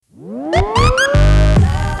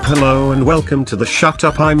Hello and welcome to the Shut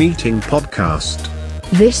Up I'm Eating podcast.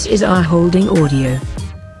 This is our holding audio.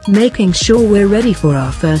 Making sure we're ready for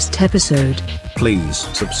our first episode. Please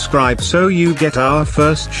subscribe so you get our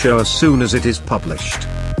first show as soon as it is published.